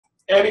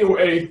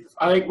anyway,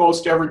 I think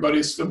most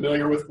everybody's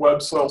familiar with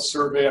Web Soil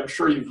Survey. I'm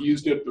sure you've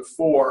used it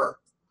before.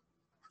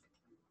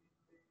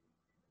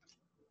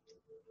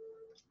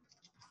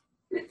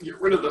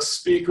 Get rid of the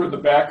speaker in the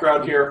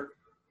background here.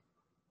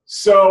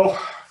 So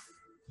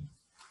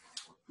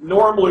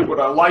normally what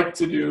I like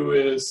to do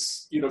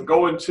is,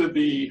 go into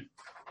the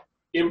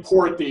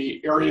import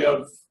the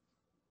area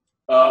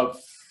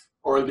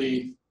or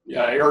the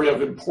area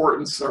of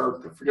importance,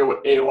 or I forget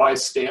what AOI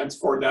stands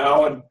for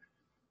now. And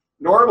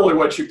normally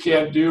what you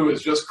can do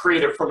is just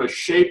create it from a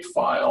shape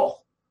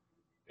file.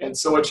 And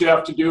so what you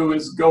have to do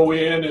is go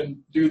in and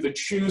do the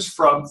choose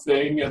from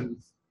thing. And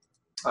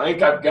I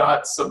think I've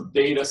got some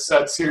data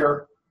sets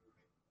here.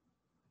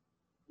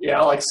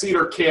 Yeah, like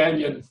Cedar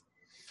Canyon.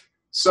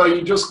 So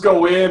you just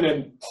go in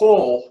and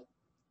pull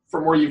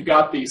from where you've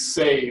got these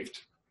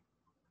saved,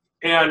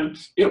 and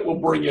it will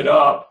bring it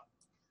up.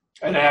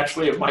 And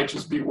actually, it might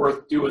just be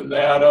worth doing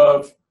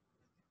that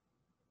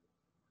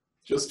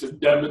just to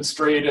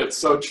demonstrate it.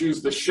 So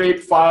choose the shape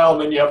file,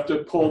 then you have to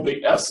pull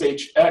the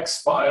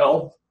SHX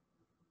file,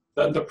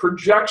 then the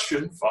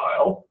projection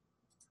file,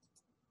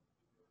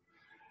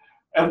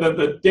 and then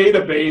the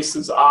database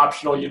is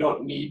optional, you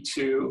don't need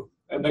to.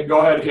 And then go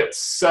ahead and hit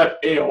set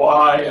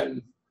AOI,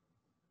 and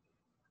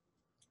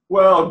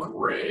well,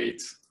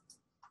 great.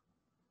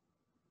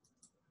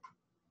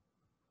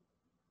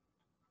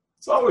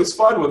 It's always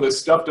fun when this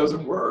stuff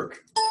doesn't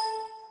work.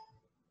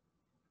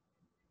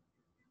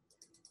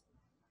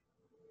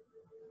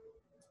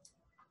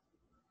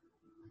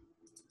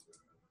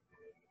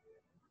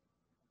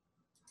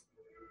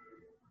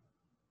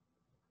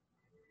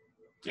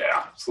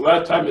 Yeah, so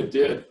that time it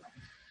did.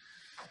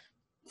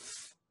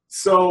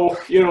 So,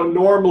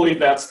 normally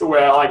that's the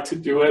way I like to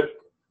do it.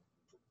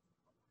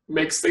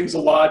 Makes things a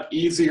lot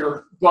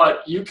easier,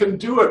 but you can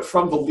do it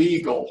from the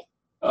legal.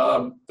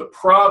 The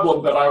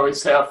problem that I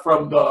always have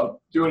from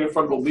doing it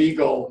from the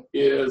legal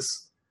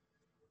is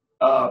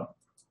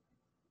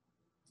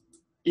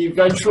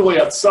eventually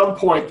at some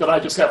point that I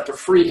just have to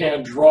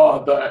freehand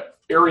draw the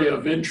area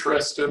of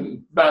interest,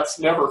 and that's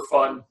never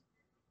fun.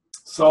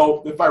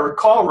 So if I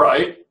recall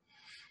right,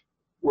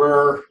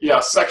 we're,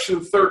 section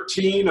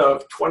 13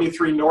 of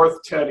 23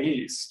 North, 10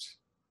 East.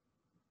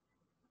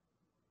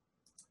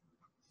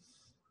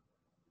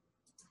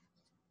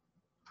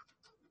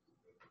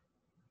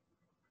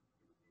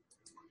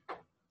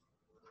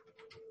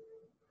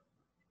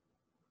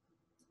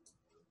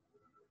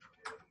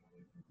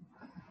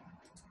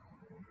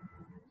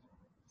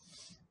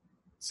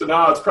 So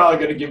now it's probably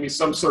going to give me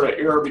some sort of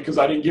error because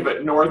I didn't give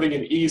it northing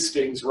and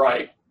eastings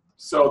right.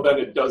 So then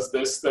it does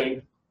this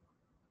thing.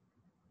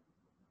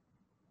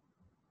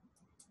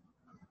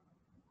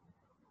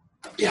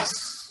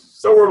 Yes,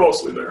 so we're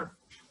mostly there.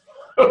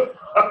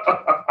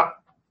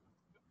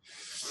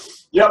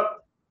 Yep,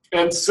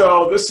 and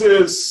so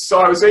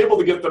I was able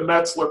to get the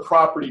Metzler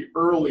property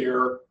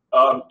earlier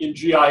in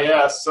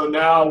GIS, so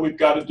now we've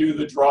got to do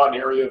the draw an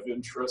area of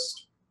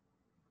interest.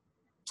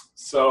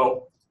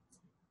 So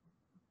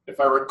if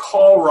I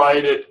recall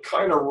right, it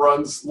kind of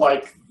runs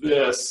like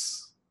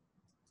this.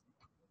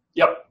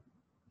 Yep.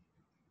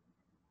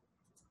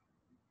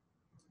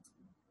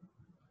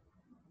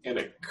 And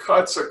it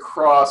cuts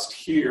across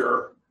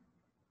here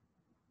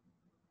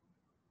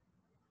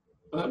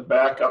and then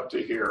back up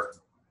to here.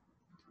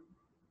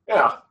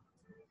 Yeah.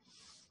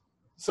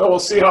 So we'll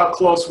see how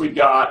close we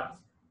got.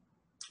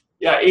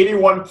 Yeah,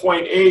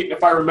 81.8,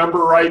 if I remember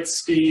right,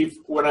 Steve,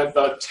 when at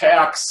the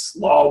tax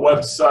law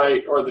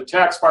website or the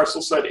tax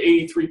parcel said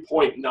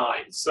 83.9.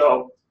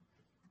 So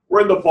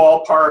we're in the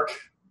ballpark.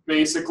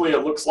 Basically,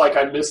 it looks like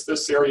I missed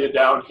this area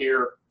down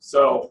here.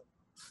 So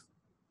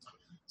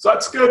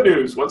that's good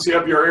news. Once you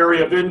have your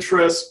area of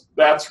interest,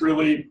 that's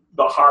really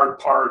the hard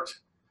part.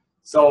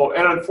 So,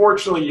 and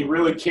unfortunately, you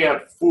really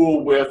can't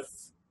fool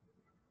with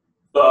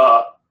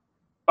the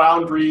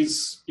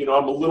boundaries.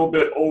 I'm a little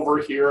bit over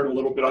here and a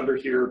little bit under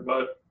here,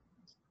 but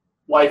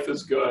life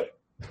is good.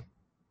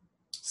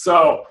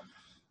 So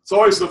it's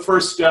always the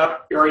first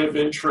step, area of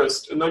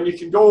interest. And then you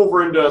can go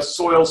over into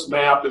soils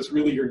map is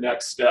really your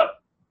next step.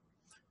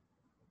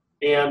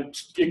 And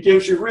it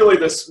gives you really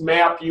this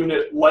map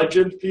unit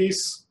legend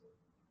piece.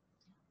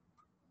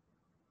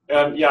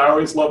 And yeah, I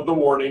always love the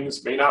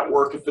warnings, may not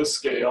work at this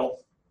scale.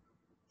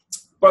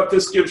 But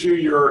this gives you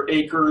your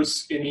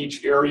acres in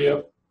each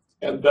area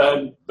and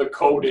then the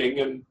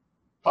coding. And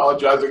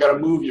apologize, I got to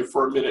move you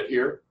for a minute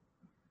here.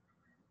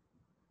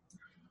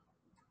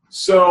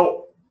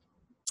 So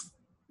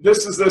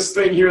this is this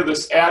thing here,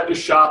 this add to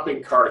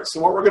shopping cart.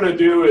 So what we're going to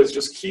do is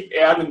just keep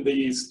adding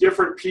these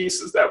different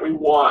pieces that we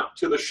want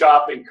to the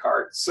shopping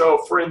cart. So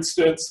for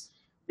instance,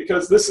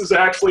 because this is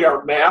actually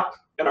our map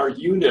and our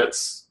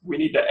units, we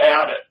need to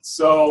add it.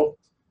 So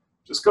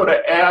just go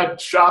to add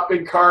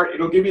shopping cart.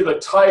 It'll give you the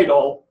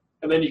title,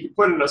 and then you can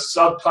put in a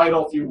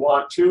subtitle if you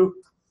want to.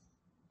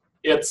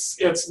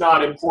 It's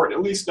not important,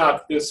 at least not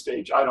at this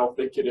stage. I don't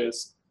think it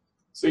is.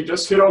 So you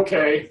just hit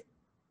OK,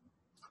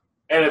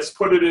 and it's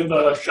put it in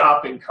the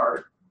shopping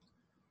cart.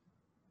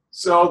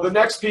 So the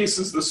next piece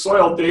is the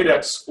Soil Data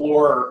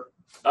Explorer.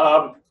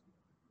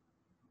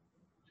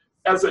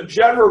 as a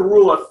general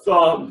rule of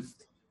thumb,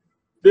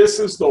 this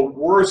is the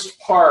worst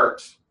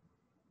part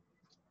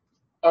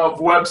of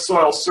web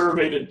soil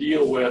survey to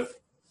deal with,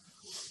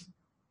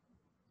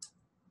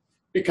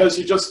 because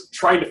you're just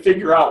trying to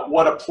figure out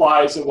what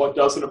applies and what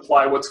doesn't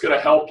apply, what's going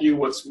to help you,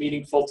 what's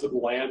meaningful to the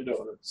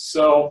landowner.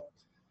 So,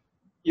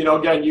 you know,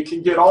 again, you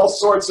can get all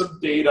sorts of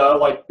data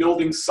like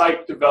building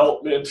site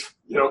development,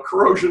 you know,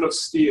 corrosion of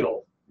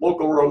steel,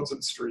 local roads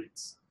and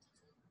streets.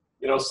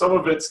 You know, some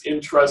of it's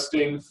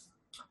interesting.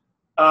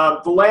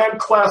 The land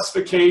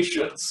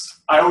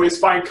classifications, I always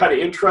find kind of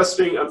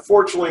interesting.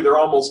 Unfortunately, they're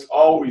almost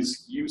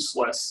always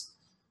useless.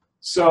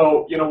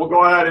 So, you know, we'll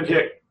go ahead and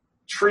hit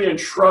tree and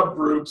shrub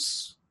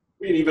groups.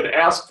 We can even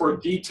ask for a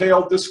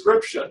detailed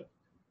description.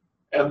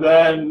 And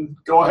then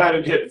go ahead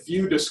and hit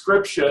view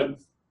description.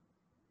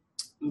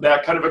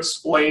 That kind of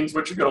explains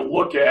what you're going to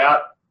look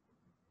at.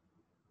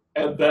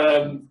 And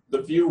then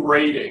the view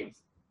rating.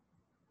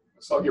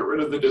 So I'll get rid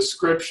of the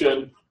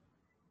description.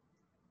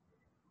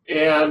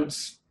 And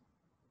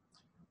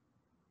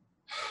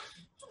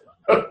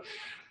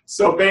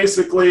so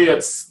basically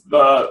it's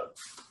the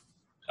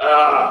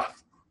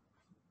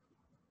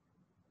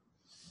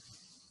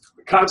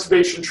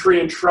conservation tree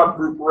and shrub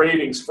group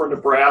ratings for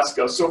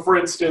Nebraska. So for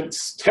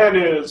instance, 10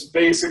 is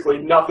basically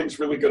nothing's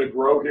really going to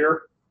grow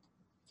here.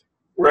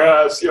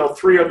 Whereas, you know,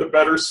 3 are the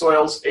better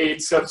soils,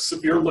 8s have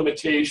severe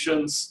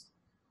limitations.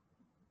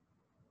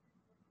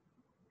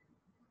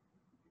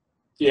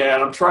 Yeah,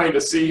 I'm trying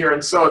to see here,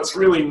 and so it's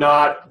really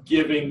not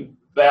giving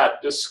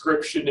that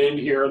description in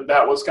here.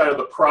 That was kind of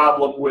the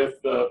problem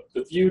with the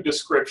view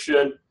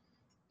description.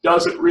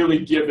 Doesn't really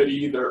give it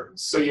either.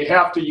 So you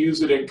have to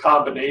use it in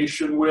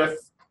combination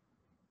with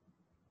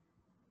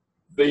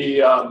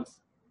the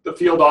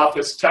field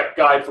office tech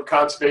guide for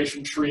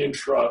conservation tree and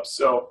shrub.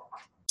 So,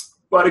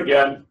 but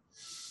again,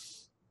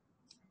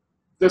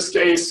 this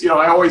case, you know,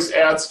 I always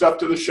add stuff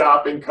to the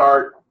shopping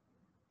cart.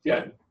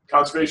 Again,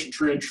 conservation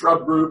tree and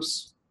shrub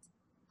groups.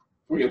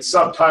 We can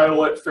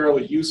subtitle it,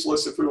 fairly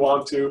useless if we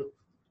want to.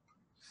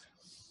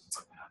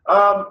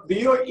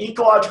 The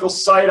ecological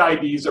site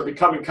IDs are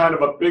becoming kind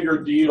of a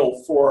bigger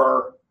deal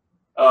for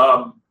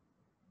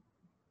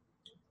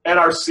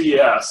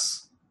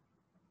NRCS.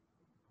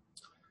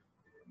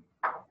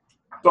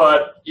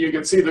 But you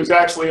can see there's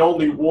actually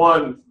only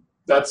one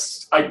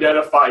that's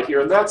identified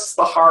here. And that's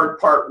the hard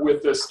part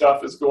with this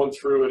stuff, is going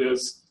through it,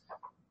 is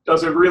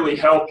does it really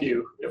help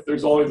you if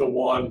there's only the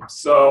one?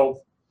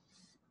 So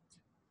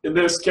in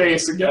this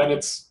case, again,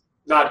 it's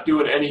not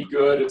doing any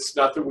good. It's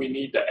nothing we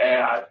need to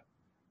add.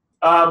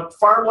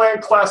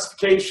 Farmland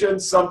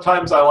classifications,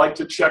 sometimes I like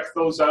to check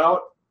those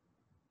out.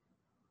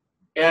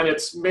 And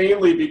it's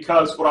mainly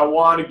because what I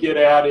want to get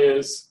at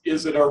is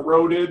it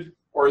eroded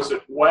or is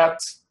it wet?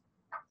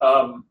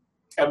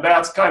 And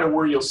that's kind of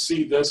where you'll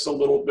see this a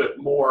little bit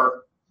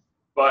more.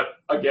 But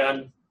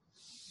again,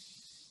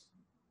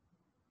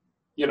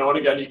 you know, and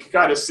again, you can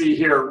kind of see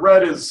here,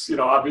 red is, you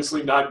know,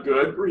 obviously not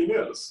good, green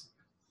is.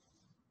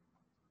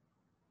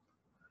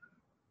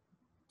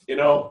 You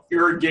know,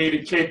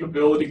 irrigated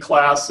capability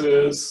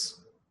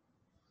classes.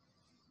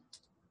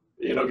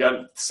 You know,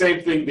 again,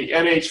 same thing, the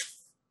NH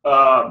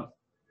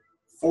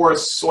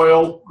forest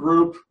soil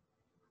group.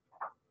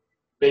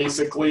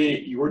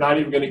 Basically, you were not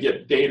even going to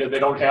get data. They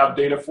don't have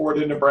data for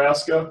it in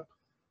Nebraska.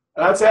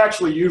 And that's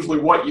actually usually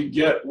what you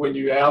get when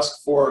you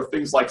ask for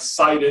things like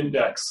site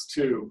index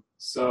too.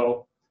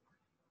 So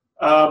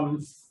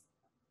land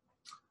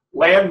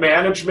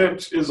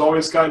management is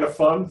always kind of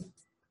fun.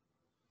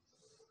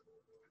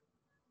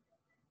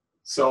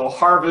 So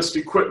harvest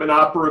equipment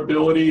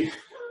operability.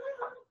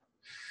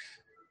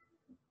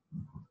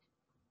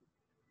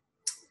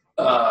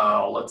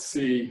 Let's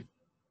see.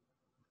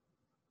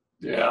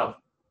 Yeah.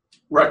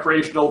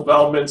 Recreational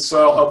development,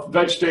 soil health,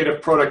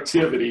 vegetative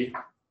productivity.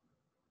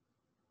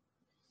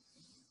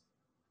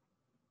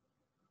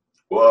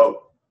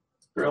 Whoa,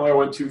 apparently I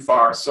went too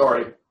far,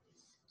 sorry.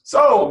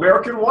 So,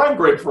 American wine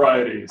grape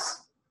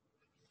varieties.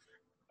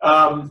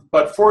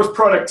 But forest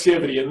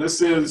productivity, and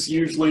this is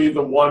usually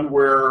the one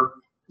where,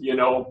 you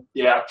know,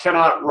 yeah,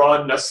 cannot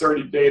run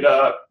necessary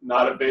data,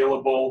 not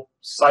available.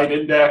 Site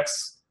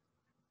index,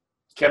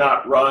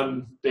 cannot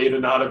run, data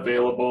not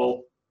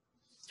available.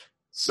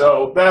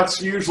 So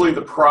that's usually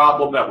the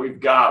problem that we've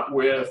got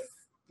with,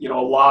 you know,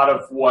 a lot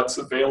of what's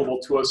available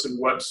to us in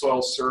web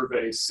soil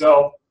surveys.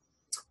 So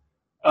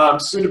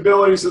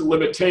suitabilities and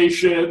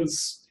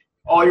limitations,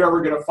 all you're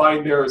ever going to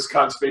find there is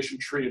conservation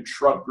tree and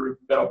shrub group.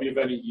 That'll be of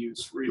any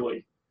use,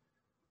 really.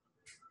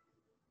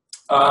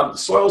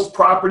 Soils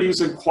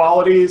properties and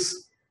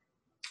qualities,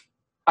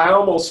 I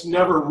almost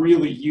never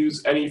really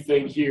use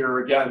anything here.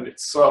 Again,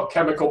 it's soil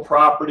chemical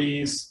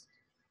properties,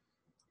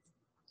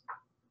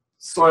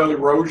 soil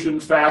erosion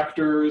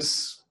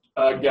factors.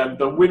 Again,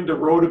 the wind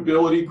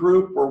erodibility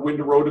group or wind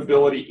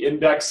erodibility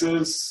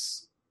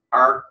indexes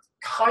are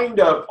kind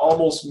of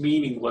almost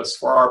meaningless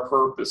for our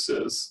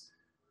purposes.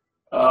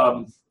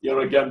 You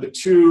know, again, the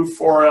 2,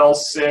 4L,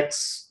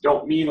 6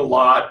 don't mean a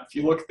lot. If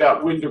you look at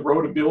that wind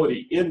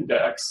erodibility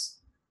index,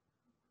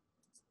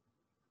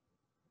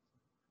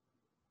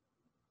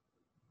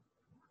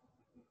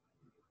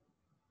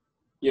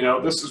 You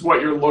know, this is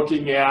what you're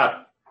looking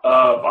at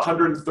of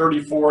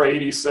 134,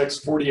 86,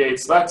 48.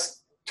 So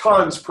that's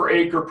tons per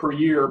acre per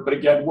year. But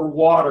again, we're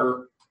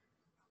water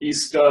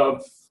east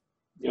of,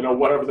 you know,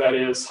 whatever that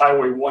is,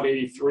 Highway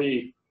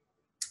 183.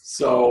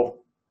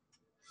 So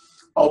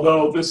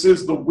although this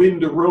is the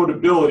wind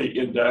erodibility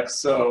index,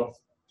 so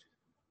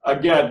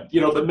again,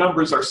 you know, the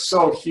numbers are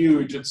so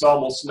huge, it's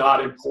almost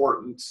not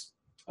important.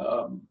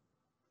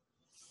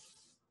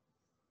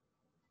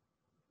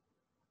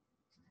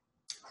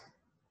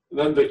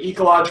 Then the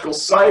ecological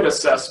site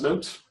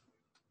assessment.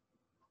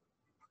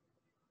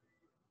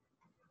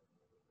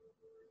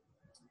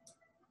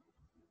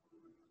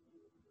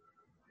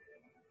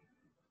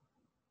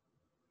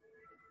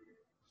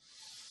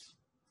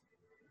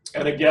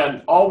 And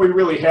again, all we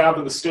really have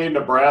in the state of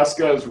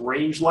Nebraska is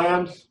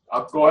rangeland.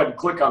 I'll go ahead and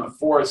click on the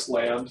forest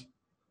land.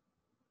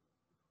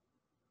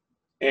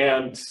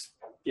 And,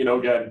 you know,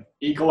 again,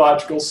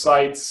 ecological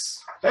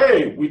sites.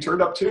 Hey, we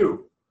turned up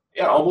 2.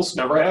 Yeah, almost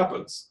never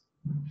happens.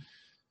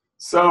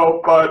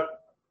 So, but,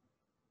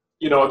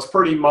 you know, it's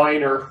pretty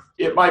minor.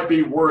 It might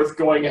be worth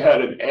going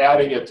ahead and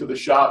adding it to the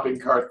shopping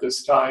cart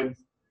this time.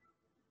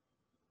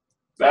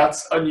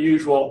 That's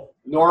unusual.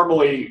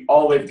 Normally,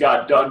 all they've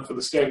got done for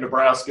the state of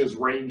Nebraska is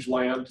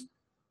rangeland.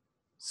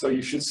 So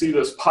you should see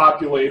this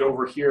populate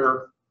over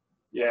here.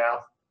 Yeah.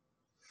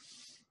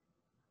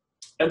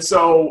 And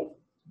so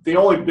the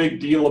only big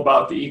deal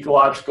about the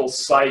ecological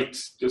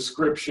site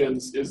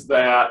descriptions is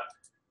that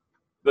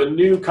the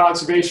new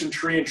conservation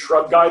tree and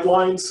shrub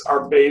guidelines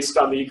are based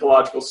on the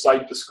ecological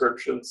site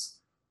descriptions.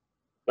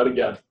 But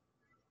again,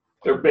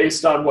 they're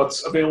based on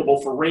what's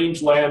available for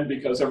rangeland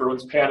because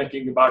everyone's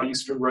panicking about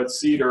eastern red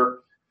cedar,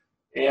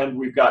 and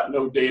we've got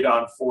no data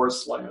on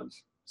forest land.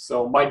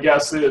 So my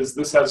guess is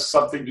this has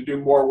something to do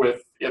more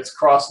with it's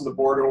crossing the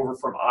border over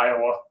from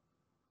Iowa.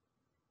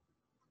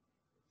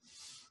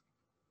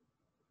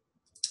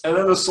 And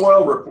then the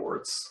soil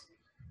reports.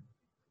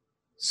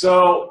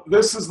 So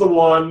this is the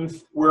one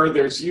where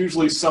there's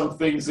usually some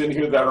things in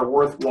here that are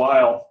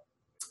worthwhile.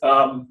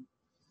 And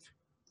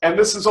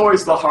this is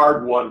always the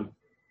hard one.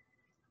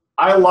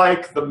 I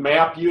like the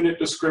map unit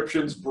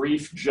descriptions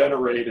brief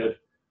generated.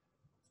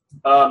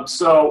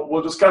 So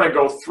we'll just kind of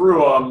go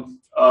through them,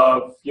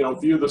 you know,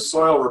 view the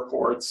soil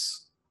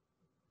reports,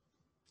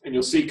 and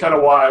you'll see kind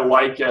of why I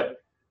like it.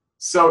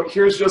 So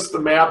here's just the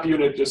map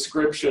unit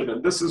description,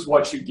 and this is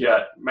what you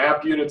get.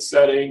 Map unit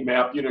setting,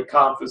 map unit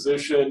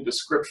composition,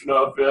 description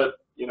of it,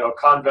 you know,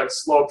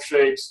 convex slope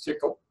shapes,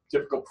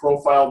 typical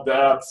profile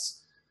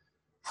depths,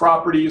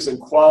 properties and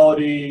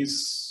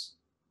qualities,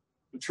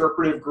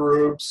 interpretive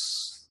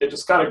groups. It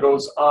just kind of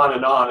goes on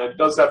and on. It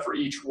does that for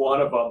each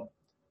one of them.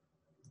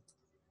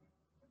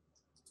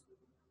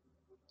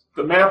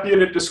 The map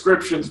unit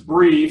description's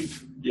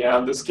brief. Yeah,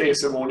 in this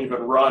case, it won't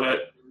even run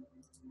it.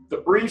 The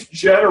brief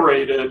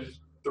generated,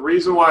 the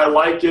reason why I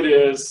like it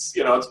is,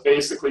 you know, it's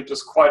basically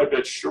just quite a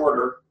bit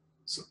shorter,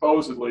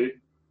 supposedly. It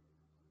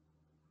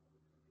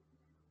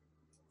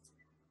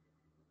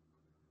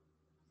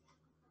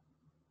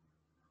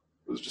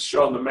was just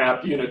showing the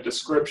map unit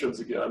descriptions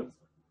again.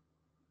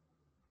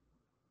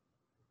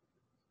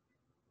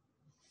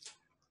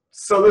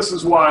 So this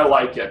is why I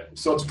like it.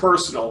 So it's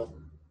personal.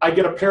 I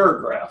get a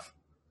paragraph.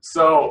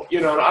 So,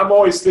 you know, I'm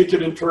always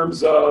thinking in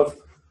terms of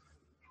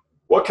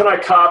what can I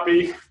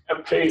copy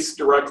and paste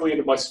directly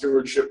into my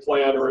stewardship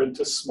plan or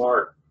into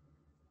SMART.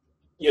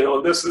 You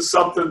know, this is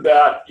something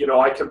that, you know,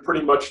 I can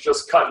pretty much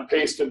just cut and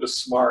paste into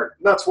SMART.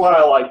 And that's why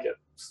I like it.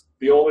 It's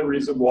the only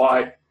reason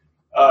why.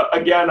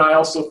 Again, I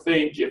also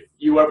think if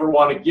you ever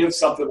want to give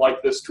something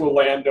like this to a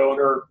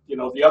landowner, you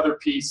know, the other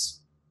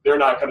piece, they're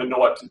not going to know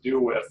what to do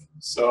with.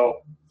 So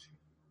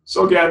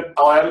again,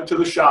 I'll add it to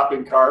the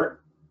shopping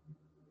cart.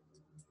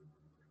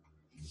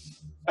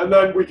 And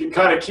then we can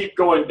kind of keep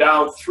going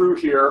down through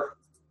here.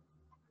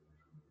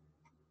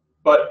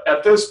 But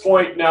at this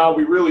point now,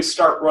 we really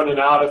start running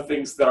out of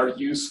things that are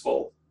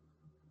useful.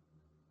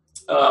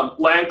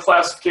 Land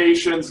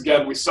classifications,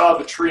 again, we saw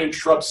the tree and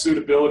shrub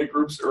suitability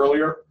groups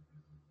earlier.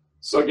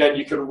 So again,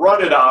 you can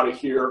run it out of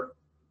here.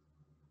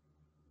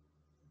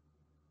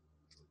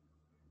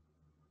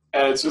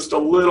 And it's just a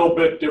little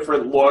bit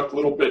different look, a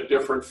little bit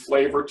different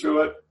flavor to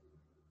it.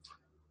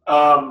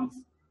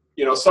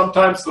 You know,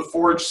 sometimes the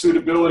forage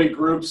suitability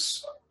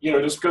groups, you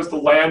know, just because the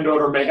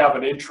landowner may have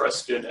an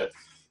interest in it,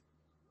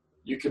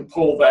 you can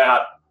pull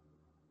that.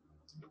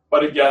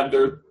 But again,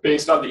 they're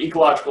based on the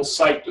ecological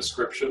site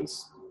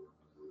descriptions.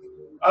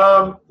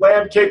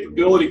 Land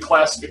capability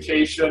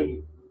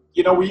classification,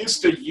 you know, we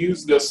used to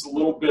use this a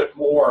little bit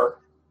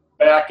more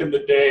back in the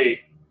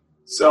day.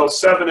 So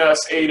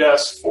 7S,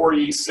 8S,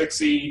 4E,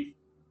 6E.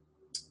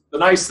 The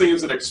nice thing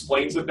is it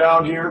explains it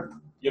down here.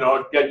 You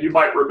know, again, you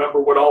might remember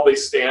what all they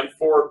stand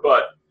for,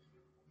 but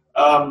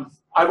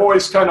I've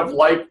always kind of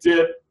liked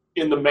it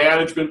in the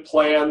management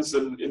plans,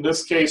 and in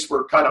this case,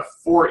 we're kind of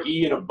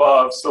 4E and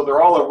above, so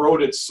they're all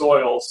eroded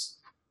soils,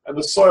 and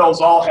the soils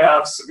all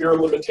have severe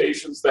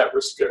limitations that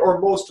restrict, or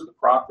most of the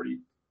property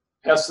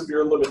has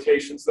severe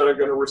limitations that are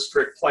going to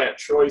restrict plant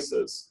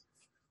choices.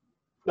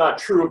 Not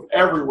true of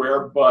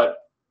everywhere, but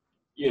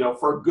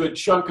for a good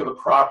chunk of the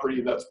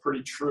property, that's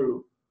pretty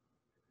true.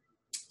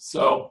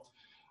 So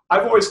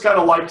I've always kind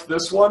of liked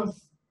this one,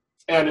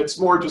 and it's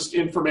more just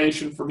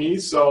information for me,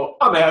 so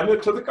I'm adding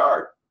it to the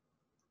card.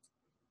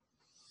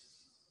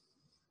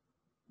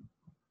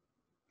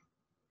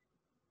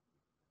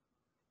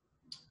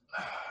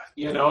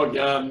 Again,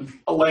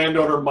 a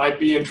landowner might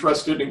be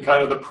interested in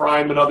kind of the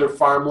prime and other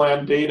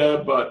farmland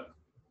data, but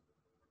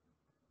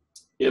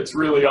it's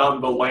really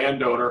on the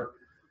landowner.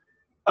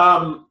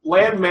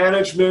 Land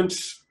management,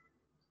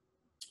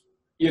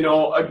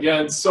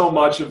 again, so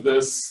much of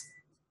this,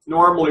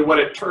 normally what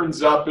it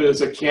turns up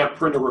is I can't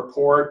print a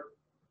report.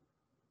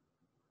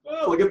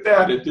 Oh, look at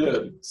that, it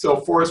did. So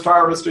forest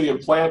harvesting and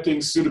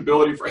planting,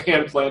 suitability for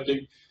hand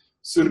planting,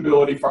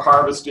 suitability for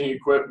harvesting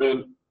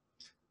equipment.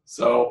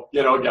 So,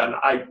 again,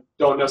 I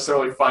don't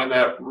necessarily find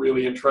that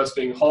really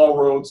interesting. Haul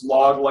roads,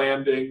 log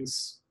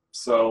landings.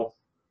 So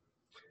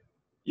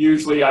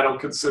usually I don't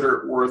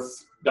consider it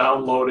worth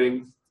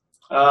downloading.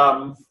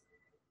 A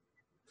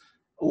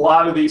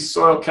lot of these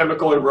soil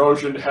chemical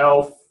erosion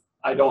health,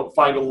 I don't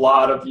find a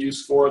lot of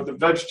use for. The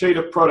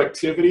vegetative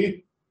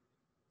productivity,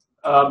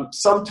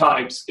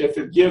 sometimes if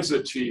it gives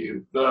it to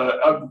you.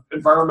 The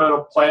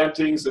environmental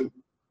plantings and,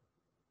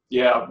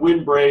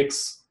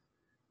 windbreaks.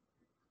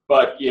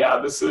 But yeah,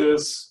 this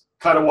is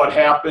kind of what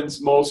happens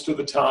most of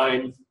the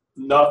time.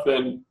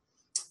 Nothing.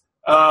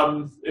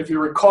 If you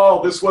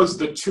recall, this was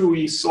the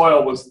 2E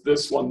soil, was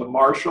this one, the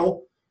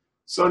Marshall.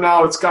 So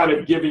now it's kind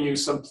of giving you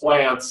some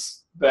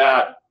plants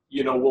that,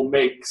 will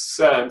make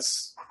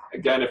sense,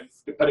 again,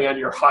 depending on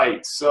your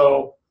height.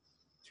 So,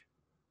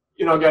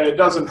 again, it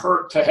doesn't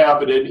hurt to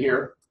have it in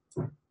here.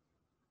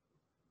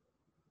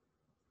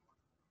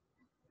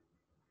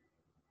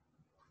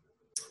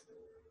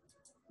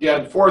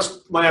 Again,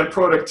 forest land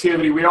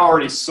productivity, we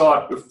already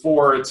saw it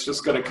before. It's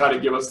just going to kind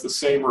of give us the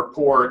same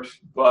report,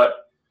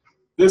 but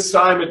this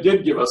time it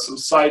did give us some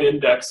site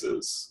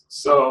indexes.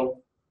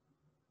 So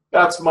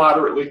that's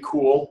moderately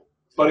cool,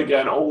 but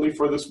again, only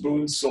for this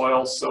Boone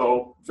soil,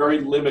 so very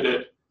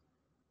limited.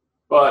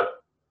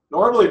 But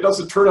normally it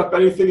doesn't turn up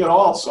anything at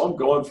all, so I'm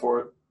going for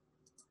it.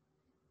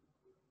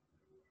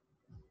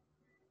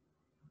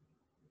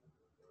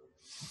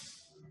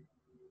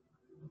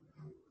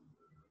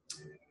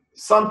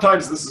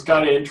 Sometimes this is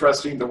kind of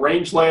interesting, the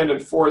rangeland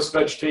and forest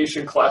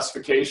vegetation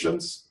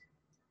classifications.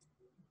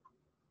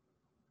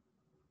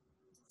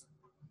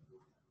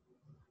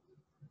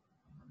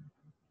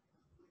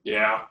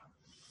 Yeah.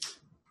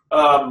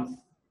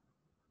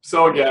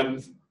 So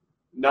again,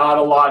 not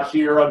a lot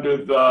here under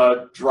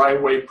the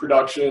driveway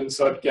production.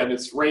 So again,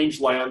 it's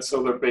rangeland,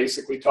 so they're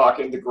basically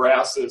talking the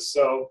grasses.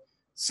 So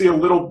see a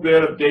little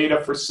bit of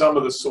data for some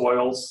of the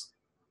soils.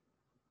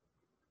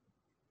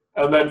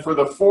 And then for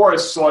the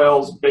forest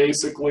soils,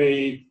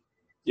 basically,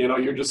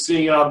 you're just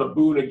seeing it on the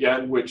Boone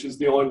again, which is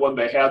the only one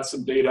they had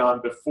some data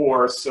on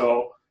before.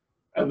 So,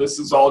 and this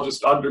is all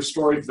just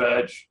understory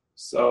veg.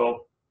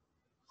 So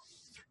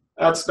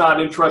that's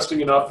not interesting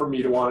enough for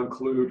me to want to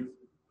include.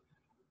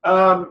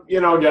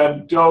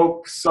 Again,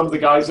 Doak, some of the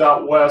guys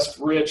out west,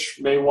 Rich,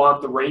 may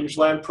want the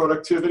rangeland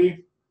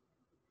productivity.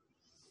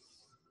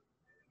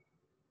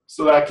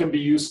 So that can be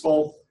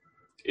useful.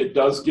 It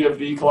does give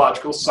the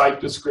ecological site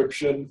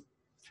description.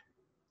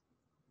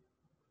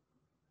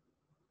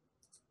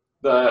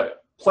 The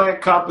plant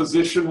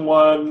composition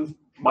one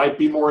might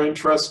be more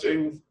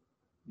interesting.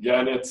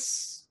 Again,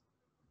 it's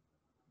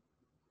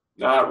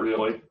not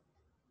really.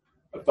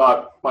 I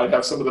thought it might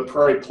have some of the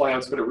prairie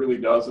plants, but it really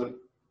doesn't.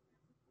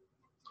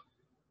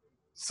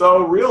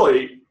 So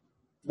really,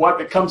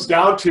 what it comes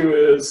down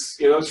to is,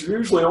 it's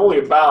usually only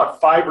about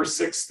 5 or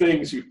 6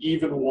 things you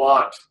even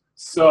want.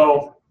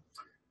 So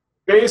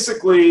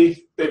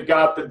basically, they've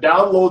got the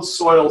download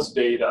soils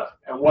data.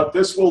 And what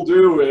this will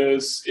do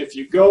is, if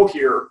you go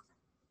here,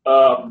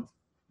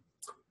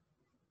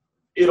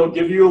 it'll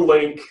give you a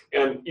link,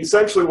 and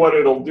essentially what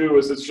it'll do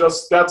is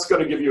that's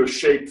going to give you a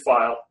shape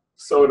file.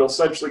 So it'll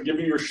essentially give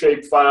you your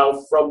shape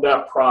file from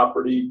that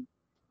property.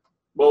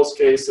 Most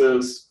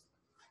cases,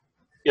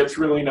 it's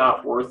really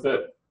not worth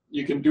it.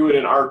 You can do it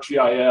in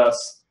ArcGIS.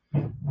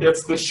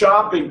 It's the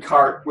shopping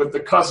cart with the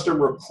custom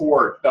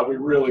report that we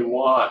really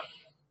want.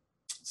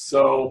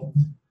 So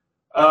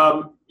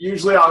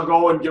usually I'll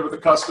go and give it the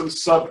custom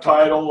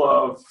subtitle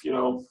of,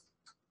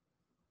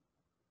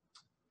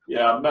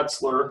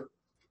 Metzler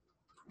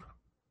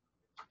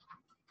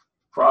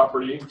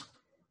property.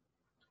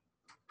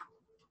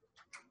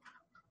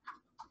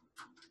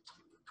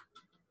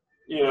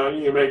 You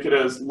can make it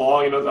as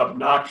long and as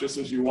obnoxious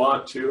as you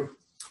want to.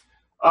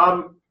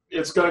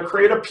 It's going to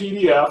create a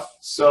PDF.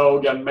 So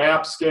again,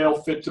 map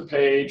scale, fit to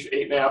page,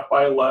 8.5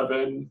 by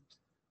 11.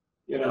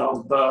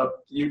 The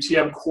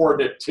UTM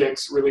coordinate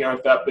ticks really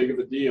aren't that big of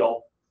a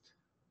deal.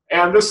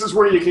 And this is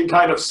where you can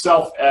kind of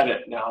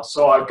self-edit now.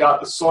 So I've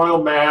got the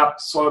soil map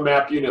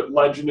unit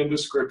legend and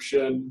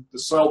description, the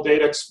soil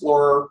data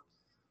explorer.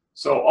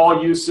 So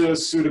all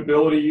uses,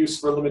 suitability, use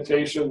for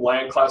limitation,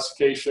 land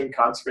classification,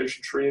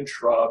 conservation tree and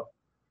shrub.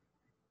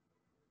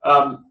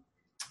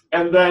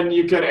 And then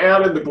you can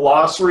add in the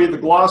glossary. The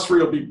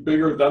glossary will be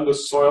bigger than the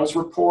soils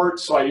report,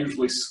 so I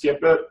usually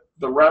skip it.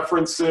 The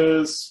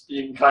references,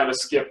 you can kind of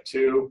skip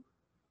too.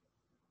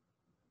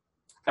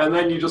 And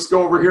then you just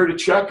go over here to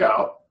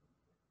checkout.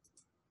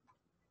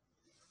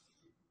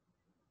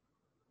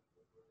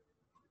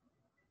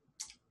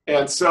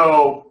 And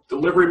so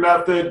delivery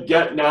method,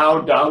 get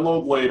now,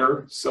 download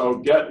later. So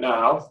get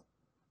now.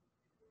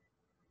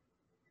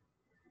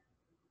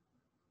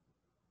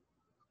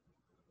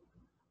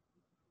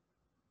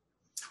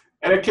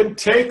 And it can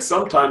take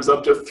sometimes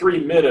up to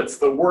 3 minutes.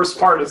 The worst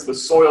part is the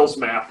soils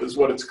map is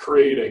what it's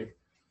creating.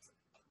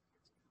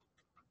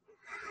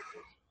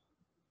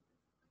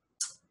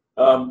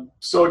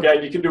 So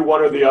again, you can do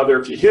one or the other.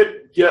 If you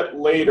hit get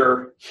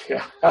later,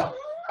 yeah.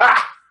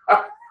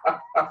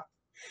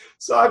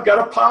 So I've got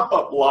a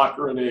pop-up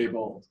blocker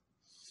enabled.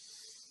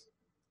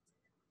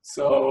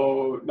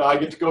 So now I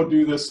get to go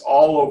do this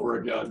all over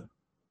again.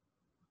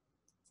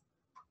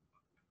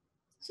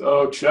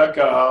 So check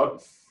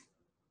out.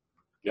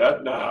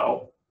 Get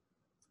now.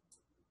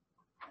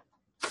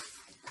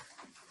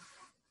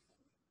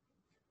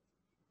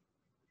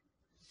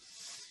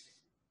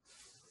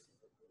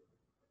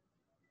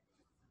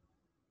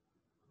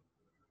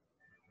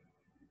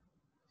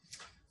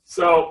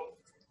 So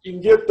you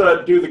can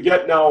do the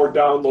get now or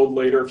download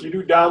later. If you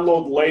do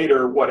download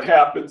later, what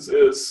happens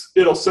is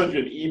it'll send you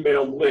an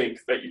email link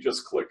that you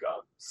just click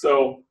on.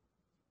 So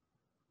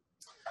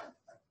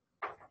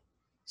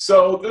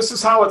this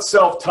is how it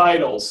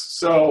self-titles.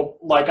 So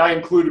like I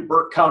included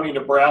Burke County,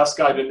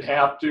 Nebraska. I didn't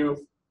have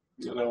to,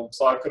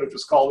 so I could have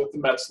just called it the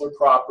Metzler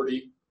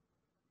property.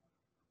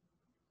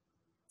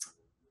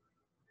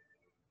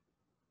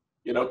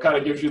 Kind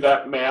of gives you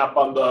that map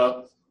on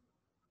the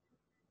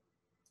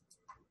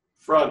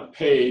front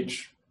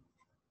page.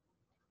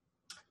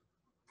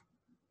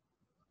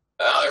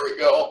 There we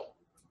go.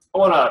 I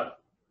want to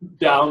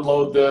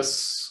download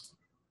this.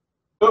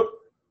 Oop.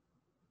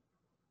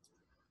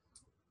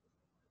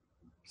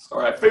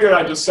 Sorry, I figured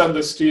I'd just send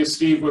this to you,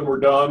 Steve, when we're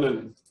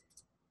done.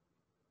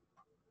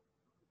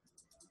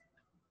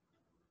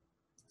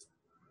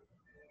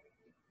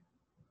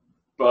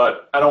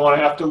 But I don't want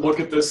to have to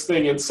look at this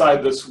thing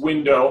inside this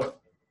window.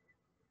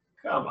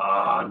 Come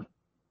on.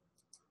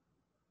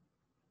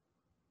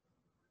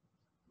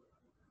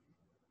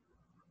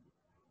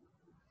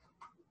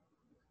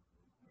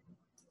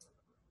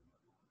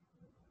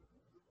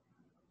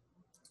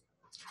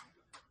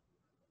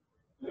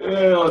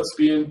 Let's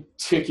be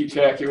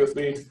ticky-tacky with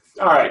me.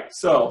 All right,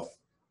 so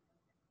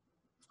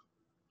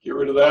get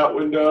rid of that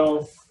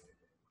window.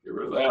 Get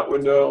rid of that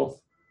window.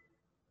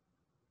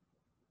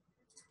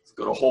 Let's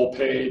go to whole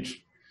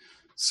page.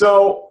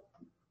 So,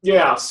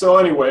 yeah, so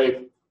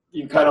anyway,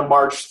 you can kind of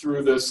march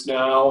through this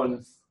now, and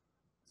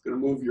it's going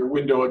to move your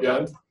window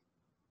again.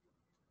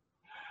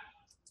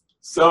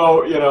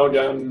 So,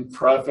 again,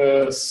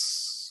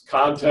 preface,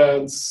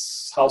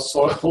 contents, how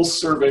soil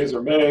surveys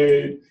are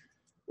made.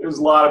 There's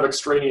a lot of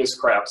extraneous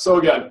crap. So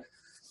again,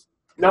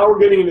 now we're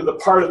getting into the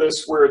part of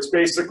this where it's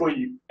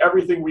basically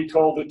everything we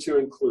told it to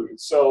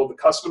include. So the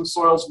custom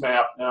soils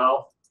map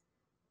now,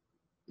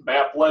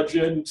 map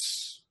legend,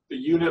 the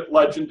unit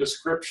legend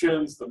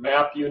descriptions, the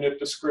map unit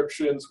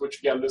descriptions, which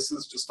again, this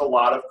is just a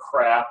lot of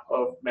crap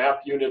of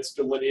map units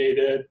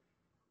delineated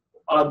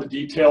on the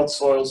detailed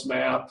soils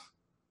map.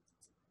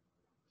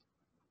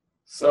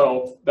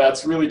 So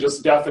that's really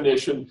just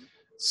definition.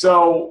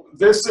 So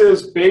this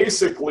is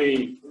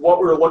basically what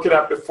we were looking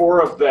at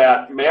before of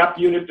that map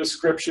unit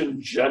description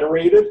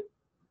generated,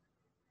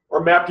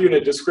 or map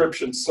unit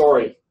description,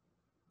 sorry.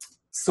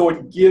 So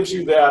it gives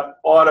you that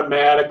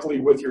automatically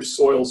with your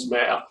soils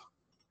map.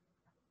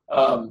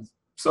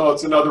 So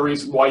it's another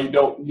reason why you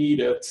don't need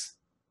it.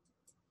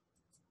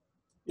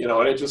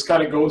 And it just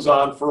kind of goes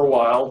on for a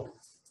while.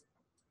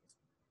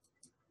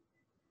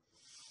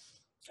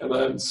 And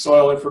then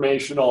soil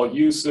information, all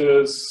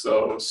uses,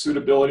 so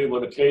suitability,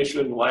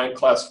 limitation, land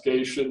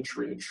classification,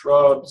 tree and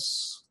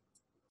shrubs.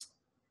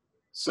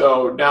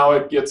 So now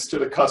it gets to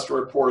the custom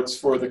reports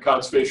for the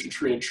conservation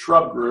tree and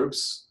shrub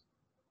groups.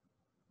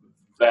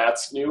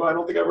 That's new. I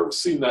don't think I've ever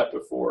seen that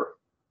before.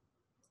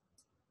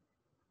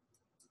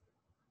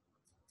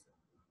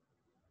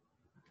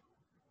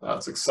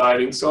 That's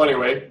exciting. So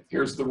anyway,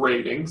 here's the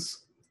ratings.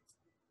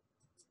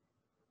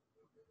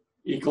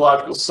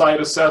 Ecological site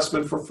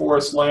assessment for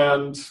forest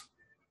land.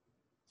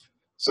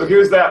 So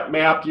here's that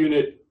map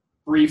unit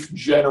brief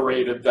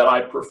generated that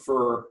I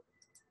prefer.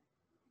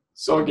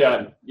 So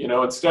again,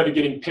 instead of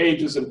getting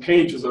pages and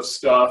pages of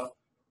stuff,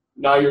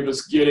 now you're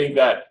just getting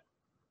that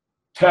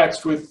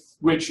text with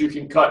which you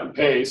can cut and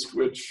paste,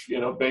 which,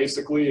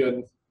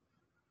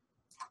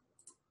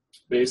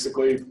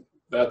 basically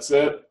that's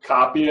it.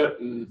 Copy it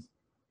and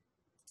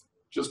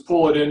just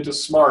pull it into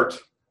Smart.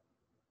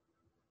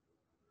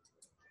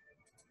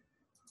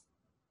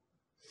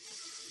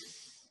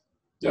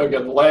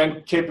 Again,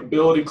 land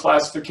capability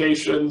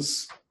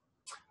classifications.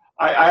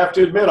 I have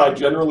to admit, I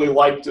generally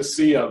like to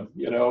see them.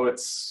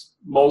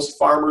 Most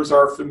farmers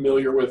are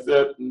familiar with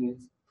it, and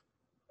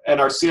and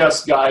our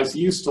CS guys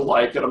used to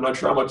like it. I'm not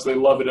sure how much they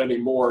love it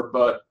anymore,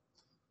 but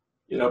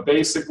you know,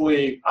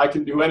 basically I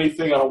can do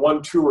anything on a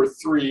 1, 2, or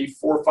 3.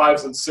 4,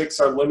 5s, and 6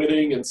 are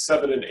limiting, and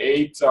 7 and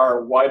 8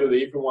 are, why do they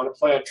even want to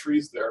plant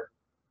trees there?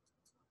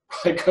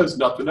 Because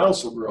nothing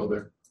else will grow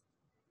there.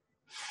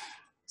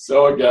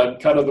 So again,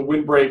 kind of the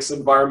windbreaks,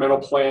 environmental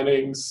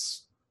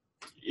plannings,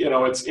 you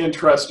know, it's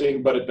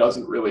interesting, but it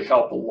doesn't really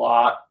help a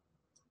lot.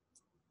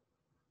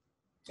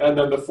 And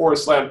then the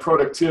forest land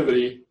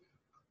productivity,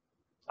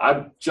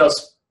 I'm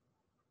just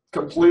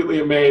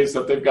completely amazed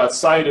that they've got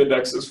site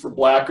indexes for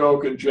black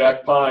oak and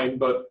jack pine,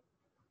 but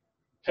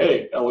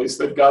hey, at least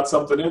they've got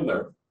something in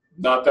there.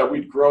 Not that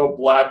we'd grow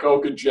black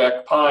oak and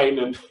jack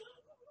pine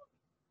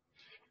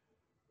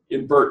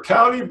in Burt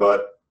County,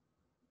 but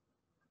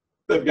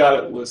they've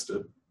got it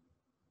listed.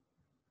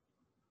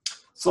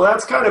 So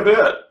that's kind of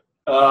it.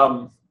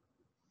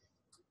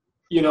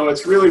 You know,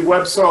 it's really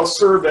Web Soil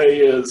Survey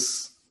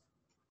it's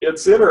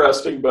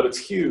interesting, but it's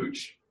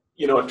huge.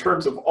 You know, in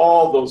terms of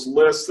all those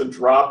lists and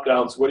drop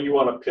downs, what do you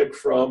want to pick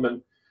from?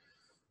 And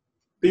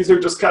these are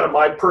just kind of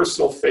my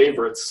personal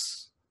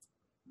favorites.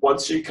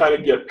 Once you kind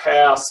of get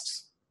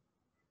past,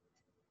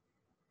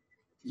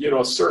 you know,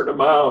 a certain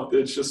amount,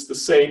 it's just the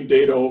same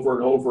data over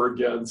and over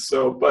again.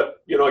 So, but,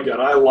 you know, again,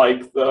 I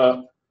like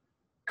the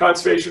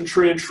conservation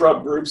tree and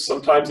shrub groups.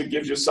 Sometimes it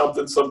gives you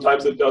something,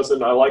 sometimes it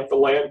doesn't. I like the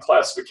land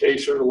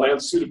classification or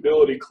land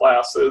suitability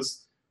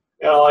classes.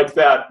 And I like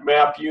that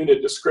map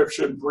unit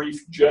description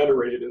brief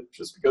generated,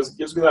 just because it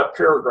gives me that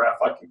paragraph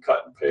I can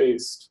cut and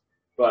paste.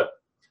 But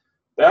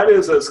that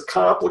is as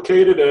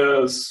complicated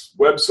as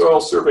Web Soil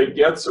Survey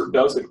gets or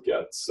doesn't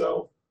get.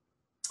 So,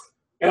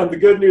 and the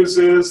good news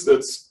is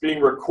that's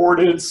being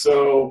recorded,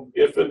 so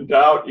if in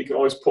doubt, you can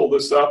always pull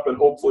this up and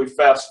hopefully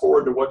fast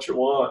forward to what you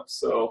want.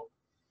 So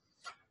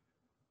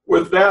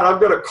with that,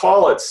 I'm going to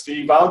call it,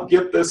 Steve. I'll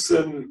get this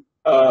in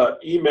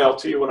email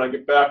to you when I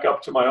get back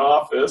up to my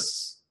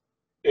office.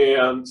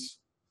 And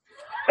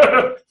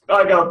I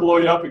got to blow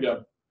you up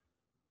again.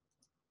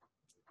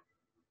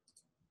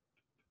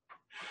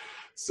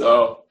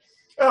 So,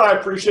 and I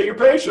appreciate your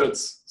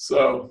patience.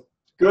 So,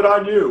 good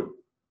on you.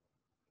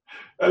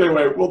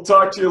 Anyway, we'll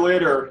talk to you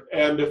later.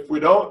 And if we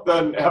don't,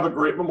 then have a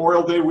great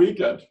Memorial Day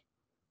weekend.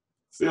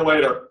 See you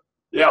later.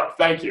 Yeah,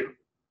 thank you.